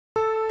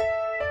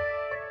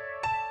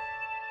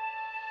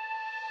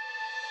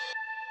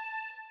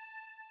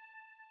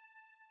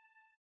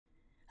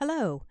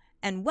Hello,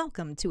 and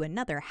welcome to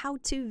another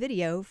how-to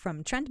video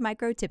from Trend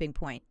Micro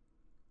TippingPoint.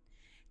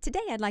 Today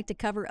I'd like to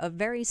cover a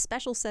very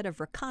special set of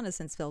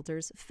reconnaissance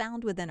filters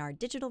found within our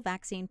digital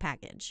vaccine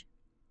package.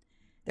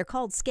 They're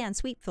called scan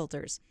sweep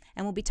filters,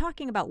 and we'll be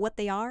talking about what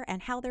they are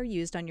and how they're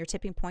used on your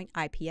TippingPoint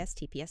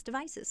IPS/TPS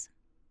devices.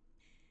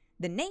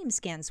 The name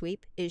scan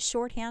sweep is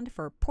shorthand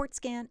for port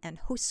scan and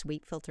host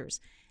sweep filters,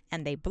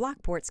 and they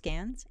block port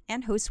scans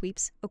and host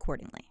sweeps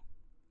accordingly.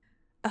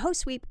 A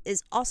host sweep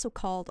is also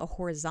called a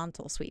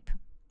horizontal sweep,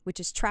 which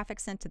is traffic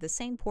sent to the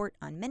same port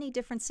on many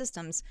different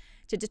systems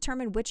to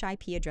determine which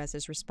IP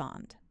addresses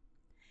respond.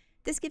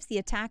 This gives the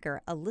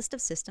attacker a list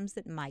of systems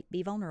that might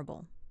be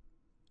vulnerable.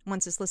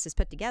 Once this list is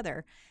put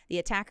together, the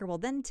attacker will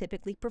then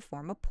typically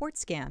perform a port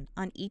scan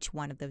on each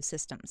one of those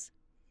systems.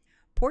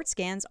 Port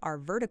scans are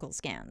vertical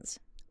scans,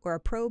 or a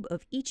probe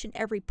of each and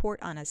every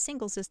port on a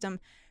single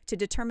system to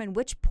determine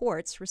which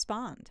ports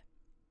respond.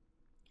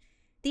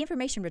 The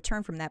information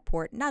returned from that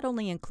port not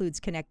only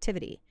includes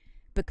connectivity,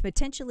 but could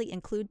potentially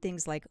include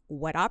things like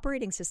what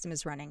operating system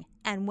is running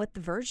and what the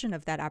version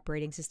of that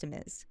operating system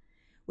is,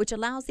 which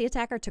allows the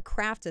attacker to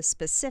craft a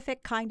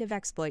specific kind of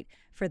exploit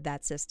for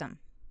that system.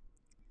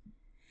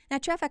 Now,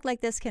 traffic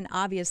like this can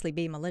obviously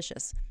be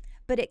malicious,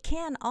 but it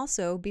can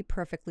also be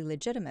perfectly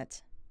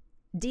legitimate.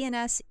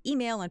 DNS,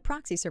 email, and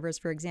proxy servers,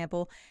 for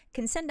example,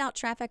 can send out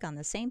traffic on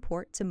the same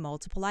port to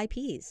multiple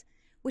IPs,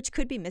 which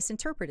could be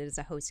misinterpreted as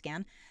a host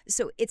scan,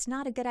 so it's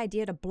not a good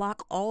idea to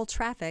block all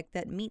traffic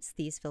that meets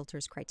these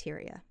filters'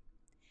 criteria.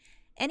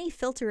 Any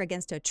filter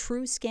against a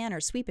true scan or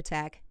sweep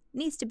attack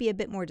needs to be a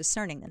bit more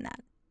discerning than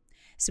that.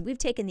 So we've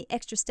taken the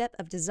extra step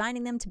of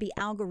designing them to be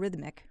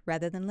algorithmic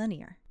rather than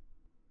linear.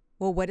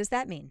 Well, what does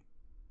that mean?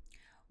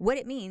 What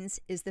it means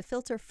is the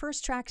filter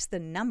first tracks the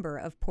number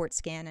of port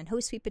scan and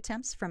host sweep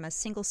attempts from a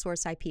single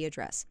source IP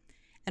address,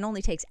 and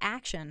only takes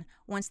action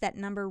once that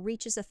number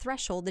reaches a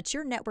threshold that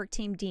your network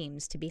team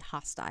deems to be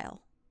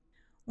hostile.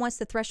 Once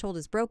the threshold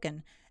is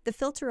broken, the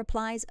filter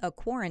applies a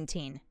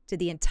quarantine to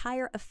the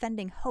entire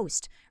offending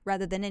host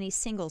rather than any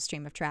single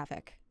stream of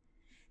traffic.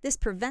 This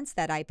prevents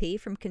that IP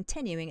from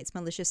continuing its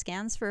malicious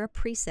scans for a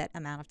preset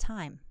amount of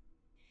time.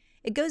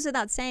 It goes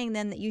without saying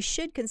then that you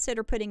should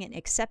consider putting in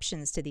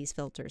exceptions to these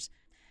filters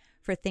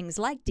for things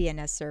like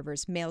DNS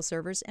servers, mail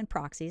servers, and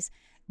proxies,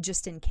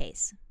 just in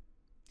case.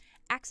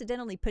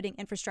 Accidentally putting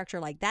infrastructure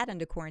like that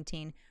into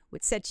quarantine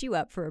would set you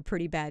up for a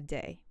pretty bad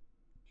day.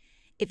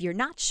 If you're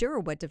not sure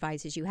what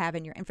devices you have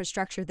in your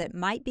infrastructure that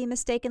might be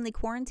mistakenly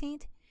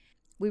quarantined,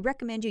 we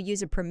recommend you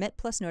use a permit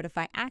plus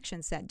notify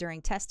action set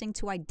during testing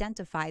to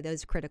identify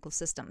those critical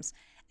systems,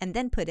 and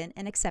then put in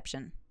an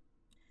exception.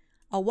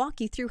 I'll walk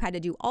you through how to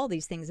do all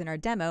these things in our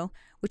demo,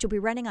 which will be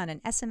running on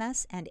an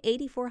SMS and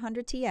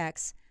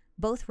 8400TX,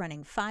 both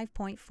running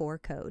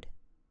 5.4 code.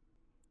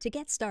 To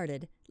get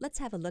started, let's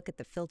have a look at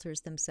the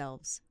filters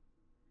themselves.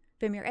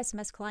 From your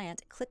SMS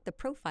client, click the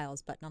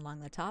Profiles button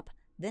along the top,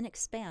 then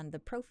expand the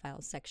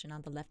Profiles section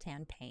on the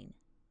left-hand pane.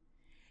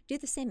 Do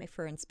the same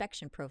for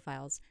inspection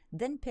profiles,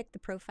 then pick the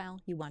profile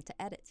you want to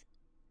edit.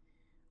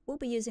 We'll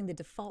be using the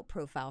default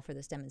profile for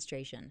this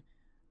demonstration,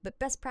 but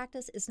best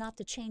practice is not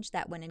to change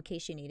that one in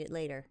case you need it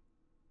later.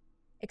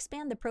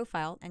 Expand the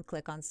profile and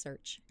click on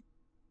Search.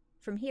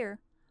 From here,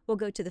 we'll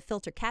go to the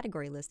filter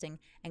category listing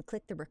and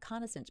click the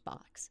reconnaissance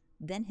box,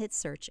 then hit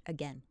search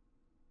again.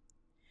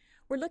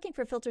 We're looking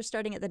for filters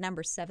starting at the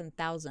number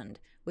 7000,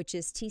 which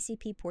is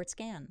TCP port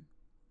scan.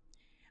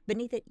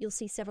 Beneath it, you'll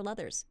see several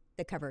others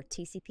that cover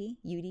TCP,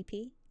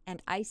 UDP,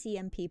 and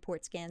ICMP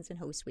port scans and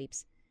host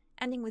sweeps,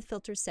 ending with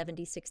filter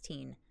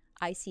 7016,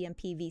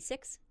 ICMP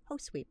v6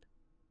 host sweep.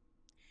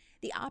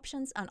 The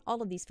options on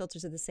all of these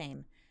filters are the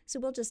same, so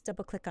we'll just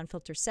double-click on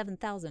filter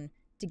 7000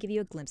 to give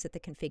you a glimpse at the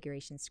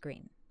configuration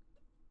screen.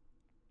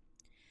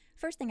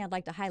 First thing I'd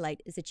like to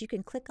highlight is that you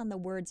can click on the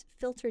words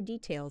Filter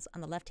Details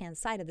on the left-hand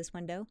side of this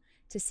window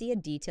to see a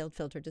detailed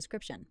filter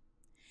description.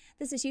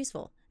 This is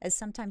useful, as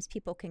sometimes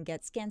people can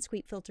get scan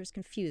sweep filters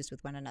confused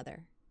with one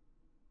another.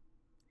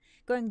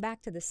 Going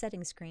back to the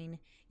settings screen,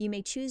 you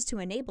may choose to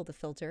enable the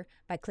filter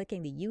by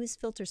clicking the Use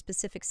Filter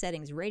Specific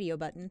Settings radio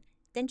button,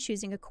 then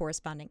choosing a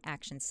corresponding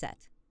action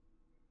set.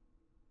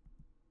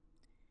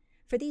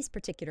 For these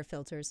particular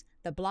filters,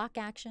 the block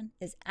action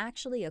is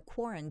actually a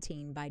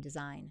quarantine by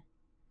design.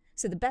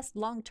 So the best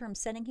long-term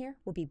setting here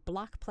will be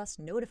block plus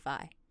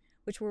notify,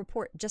 which will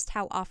report just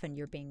how often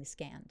you're being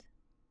scanned.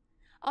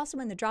 Also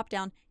in the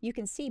drop-down, you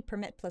can see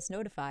permit plus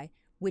notify,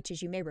 which,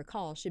 as you may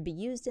recall, should be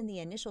used in the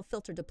initial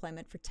filter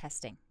deployment for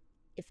testing.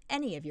 If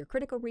any of your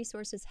critical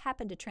resources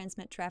happen to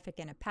transmit traffic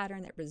in a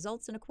pattern that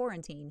results in a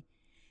quarantine,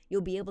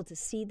 you'll be able to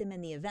see them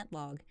in the event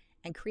log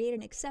and create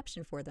an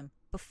exception for them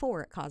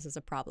before it causes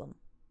a problem.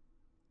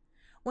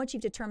 Once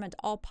you've determined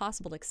all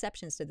possible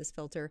exceptions to this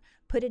filter,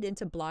 put it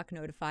into block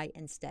notify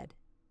instead.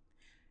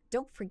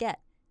 Don't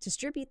forget,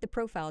 distribute the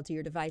profile to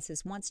your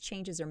devices once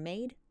changes are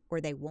made, or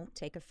they won't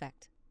take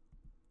effect.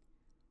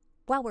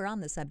 While we're on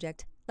the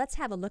subject, let's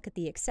have a look at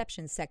the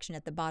exceptions section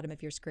at the bottom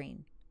of your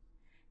screen.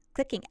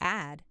 Clicking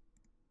Add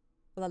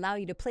will allow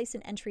you to place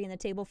an entry in the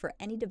table for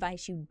any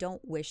device you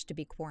don't wish to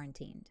be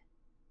quarantined.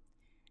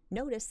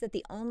 Notice that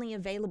the only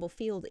available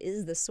field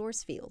is the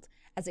source field,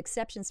 as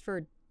exceptions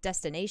for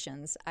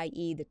destinations,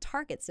 i.e. the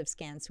targets of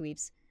scan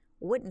sweeps,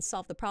 wouldn't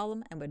solve the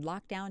problem and would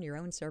lock down your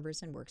own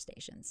servers and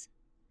workstations.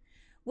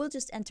 We'll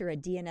just enter a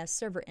DNS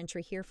server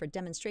entry here for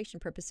demonstration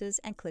purposes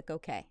and click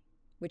OK,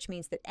 which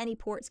means that any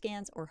port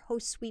scans or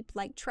host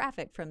sweep-like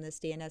traffic from this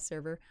DNS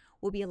server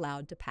will be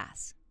allowed to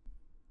pass.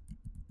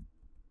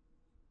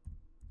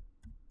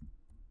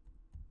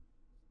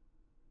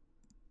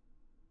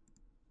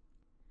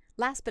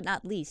 Last but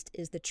not least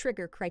is the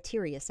Trigger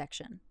Criteria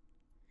section.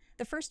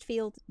 The first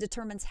field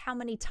determines how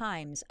many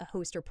times a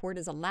host or port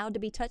is allowed to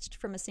be touched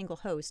from a single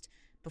host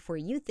before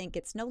you think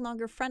it's no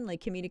longer friendly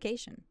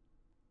communication.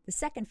 The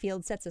second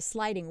field sets a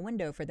sliding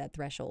window for that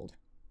threshold.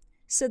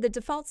 So the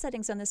default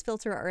settings on this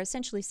filter are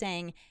essentially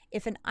saying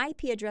if an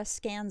IP address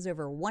scans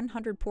over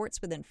 100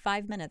 ports within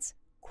 5 minutes,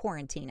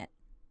 quarantine it.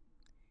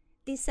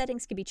 These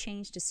settings can be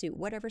changed to suit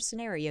whatever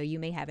scenario you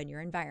may have in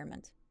your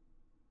environment.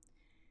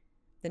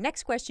 The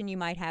next question you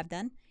might have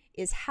then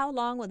is how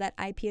long will that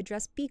IP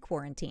address be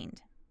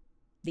quarantined?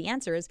 The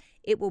answer is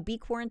it will be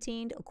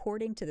quarantined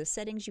according to the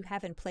settings you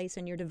have in place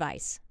on your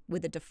device,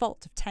 with a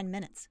default of 10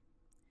 minutes.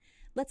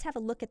 Let's have a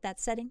look at that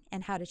setting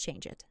and how to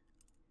change it.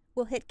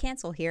 We'll hit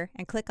Cancel here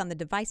and click on the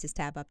Devices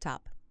tab up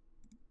top.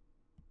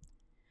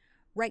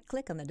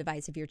 Right-click on the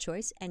device of your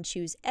choice and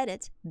choose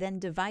Edit, then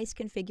Device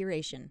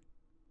Configuration.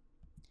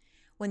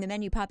 When the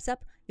menu pops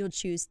up, you'll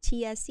choose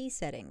TSE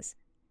Settings,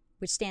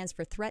 which stands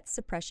for Threat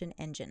Suppression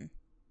Engine.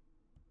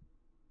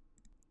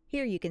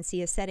 Here you can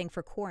see a setting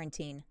for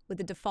quarantine with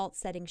the default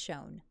setting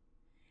shown.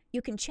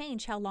 You can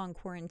change how long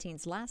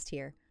quarantines last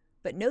here,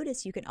 but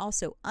notice you can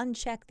also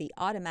uncheck the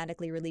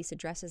Automatically Release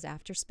Addresses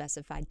After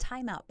Specified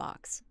Timeout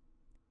box.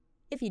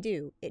 If you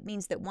do, it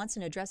means that once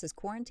an address is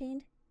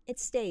quarantined, it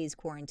stays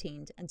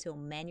quarantined until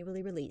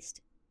manually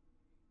released.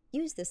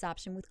 Use this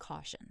option with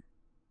caution.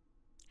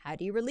 How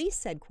do you release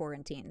said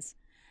quarantines?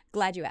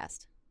 Glad you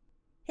asked.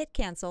 Hit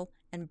Cancel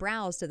and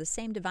browse to the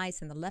same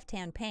device in the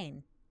left-hand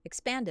pane.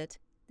 Expand it,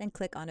 then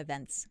click on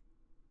Events.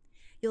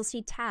 You'll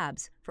see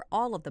tabs for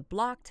all of the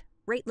blocked,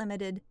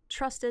 rate-limited,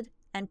 trusted,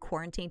 and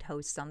quarantined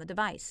hosts on the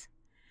device.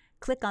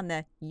 Click on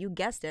the, you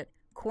guessed it,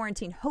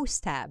 Quarantine Hosts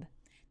tab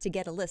to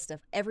get a list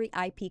of every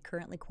IP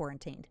currently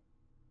quarantined.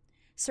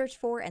 Search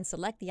for and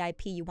select the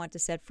IP you want to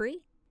set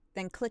free,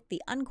 then click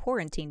the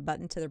Unquarantine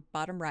button to the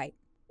bottom right,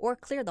 or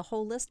clear the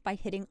whole list by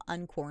hitting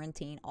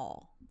Unquarantine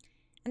All.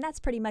 And that's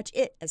pretty much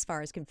it as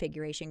far as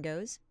configuration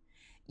goes.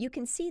 You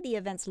can see the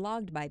events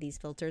logged by these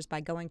filters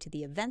by going to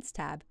the Events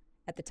tab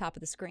at the top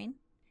of the screen,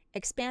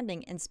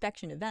 expanding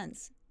Inspection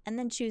Events, and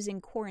then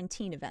choosing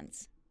Quarantine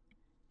Events.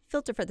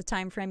 Filter for the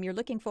time frame you're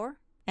looking for,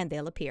 and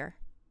they'll appear.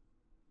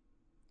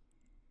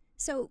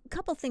 So, a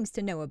couple things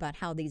to know about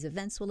how these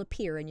events will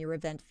appear in your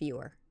event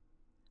viewer.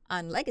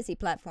 On legacy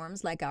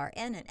platforms like our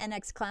N and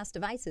NX class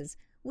devices,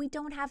 we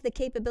don't have the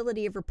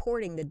capability of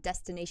reporting the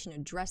destination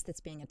address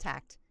that's being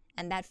attacked,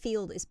 and that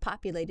field is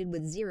populated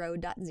with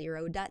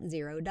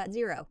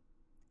 0.0.0.0.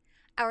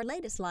 Our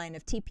latest line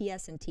of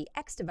TPS and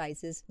TX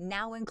devices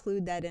now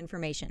include that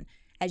information,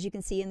 as you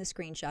can see in the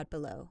screenshot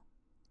below.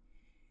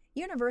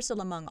 Universal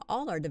among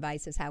all our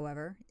devices,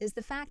 however, is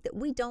the fact that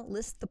we don't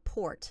list the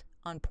port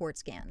on port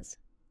scans.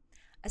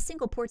 A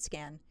single port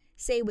scan,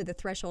 say with a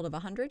threshold of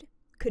 100,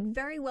 could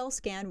very well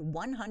scan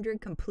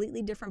 100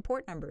 completely different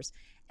port numbers,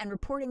 and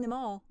reporting them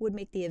all would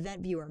make the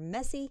event viewer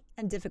messy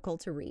and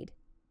difficult to read.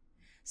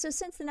 So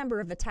since the number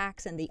of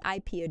attacks and the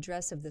IP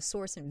address of the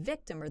source and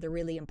victim are the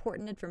really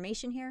important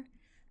information here,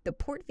 the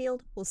port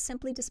field will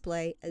simply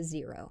display a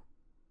 0.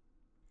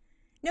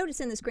 Notice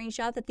in the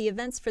screenshot that the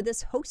events for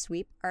this host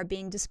sweep are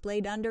being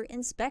displayed under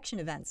inspection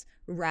events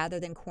rather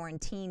than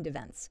quarantined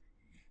events.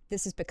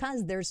 This is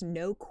because there's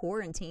no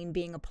quarantine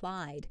being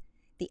applied.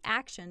 The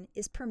action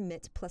is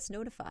permit plus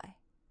notify.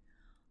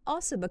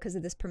 Also because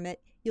of this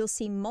permit, you'll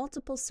see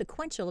multiple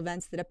sequential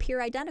events that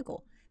appear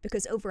identical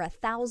because over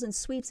 1,000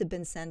 sweeps have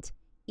been sent,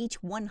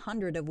 each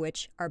 100 of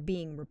which are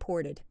being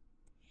reported.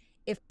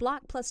 If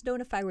block plus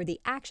notify were the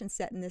action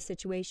set in this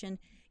situation,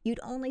 you'd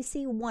only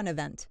see one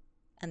event,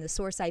 and the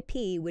source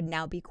IP would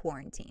now be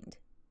quarantined.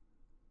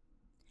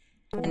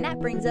 And that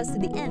brings us to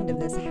the end of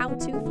this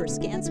how-to for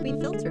scan sweep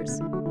filters.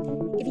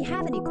 If you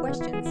have any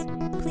questions,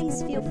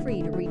 please feel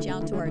free to reach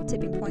out to our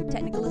TippingPoint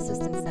Technical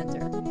Assistance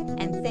Center.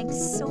 And thanks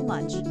so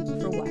much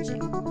for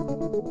watching.